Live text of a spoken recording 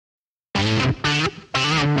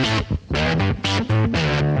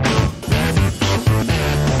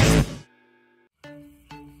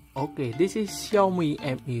Okay, this is Xiaomi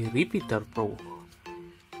Mi Repeater Pro.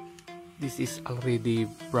 This is already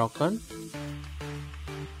broken.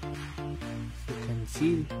 You can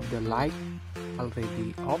see the light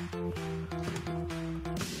already off.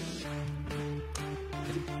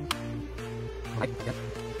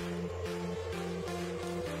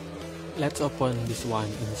 Let's open this one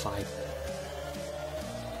inside.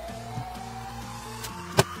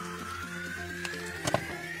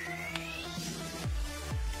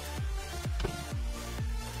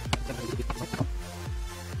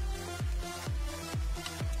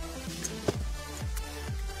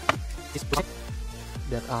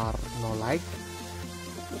 There are no light.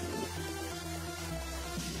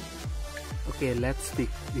 Okay, let's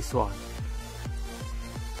pick this one.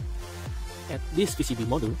 At this PCB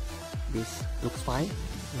module, this looks fine,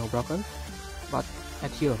 no broken, but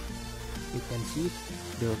at here you can see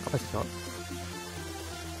the capacitor.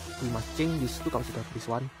 We must change these two capacitors.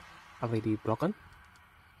 This one already broken,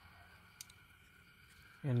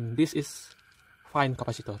 and this is fine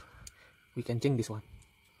capacitor. We can change this one.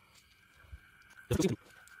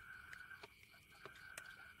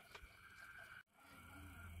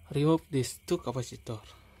 Remove these two capacitors.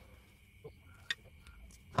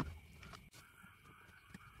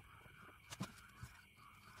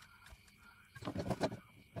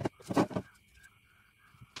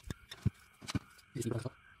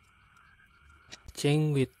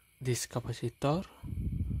 Change with this capacitor.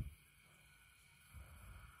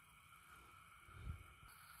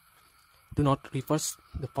 Do not reverse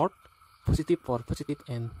the port. Positive for positive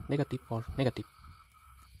and negative for negative.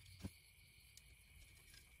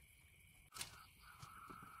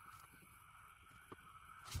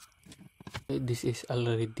 This is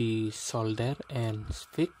already soldered and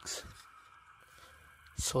fixed.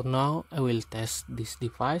 So now I will test this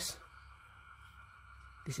device.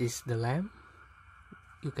 This is the lamp.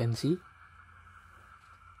 You can see.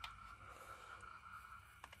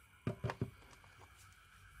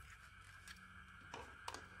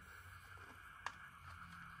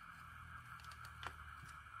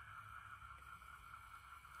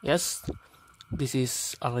 Yes, this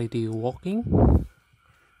is already working.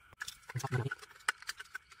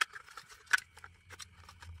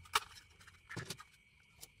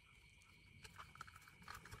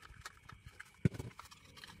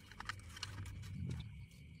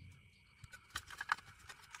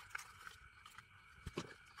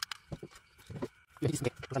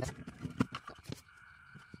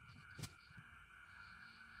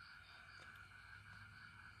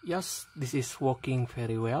 Yes, this is working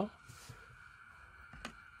very well.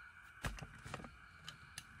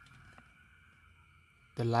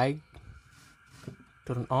 The light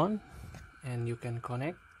turn on and you can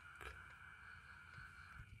connect.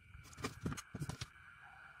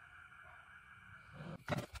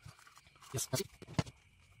 Yes.